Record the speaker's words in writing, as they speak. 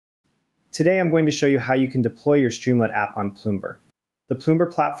Today I'm going to show you how you can deploy your Streamlit app on Ploomber. The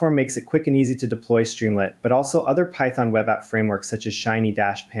Ploomber platform makes it quick and easy to deploy Streamlit, but also other Python web app frameworks such as Shiny,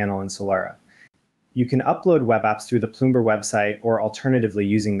 Panel, and Solara. You can upload web apps through the Ploomber website or alternatively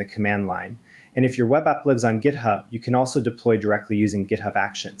using the command line. And if your web app lives on GitHub, you can also deploy directly using GitHub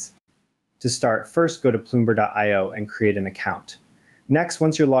Actions. To start, first go to ploomber.io and create an account. Next,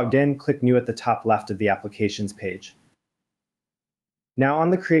 once you're logged in, click New at the top left of the Applications page. Now on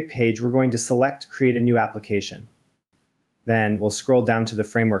the Create page, we're going to select Create a New Application. Then we'll scroll down to the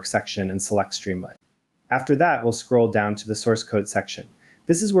Framework section and select Streamlit. After that, we'll scroll down to the Source Code section.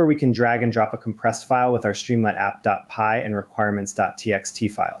 This is where we can drag and drop a compressed file with our Streamlit app.py and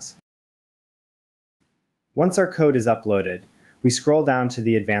requirements.txt files. Once our code is uploaded, we scroll down to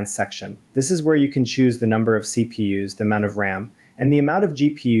the Advanced section. This is where you can choose the number of CPUs, the amount of RAM, and the amount of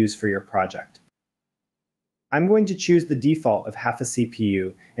GPUs for your project. I'm going to choose the default of half a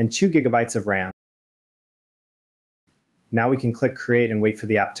CPU and 2 GB of RAM. Now we can click Create and wait for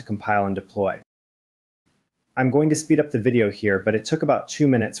the app to compile and deploy. I'm going to speed up the video here, but it took about 2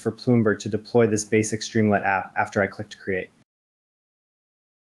 minutes for Ploomber to deploy this basic Streamlit app after I clicked Create.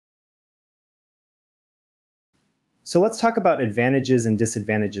 So let's talk about advantages and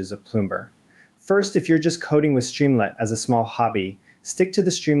disadvantages of Ploomber. First, if you're just coding with Streamlit as a small hobby, stick to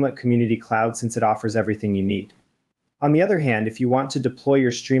the Streamlit Community Cloud since it offers everything you need. On the other hand, if you want to deploy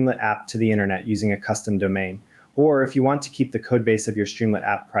your Streamlit app to the internet using a custom domain, or if you want to keep the codebase of your Streamlit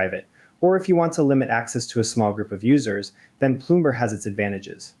app private, or if you want to limit access to a small group of users, then Ploomber has its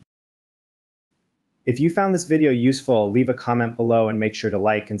advantages. If you found this video useful, leave a comment below and make sure to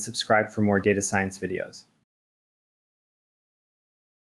like and subscribe for more data science videos.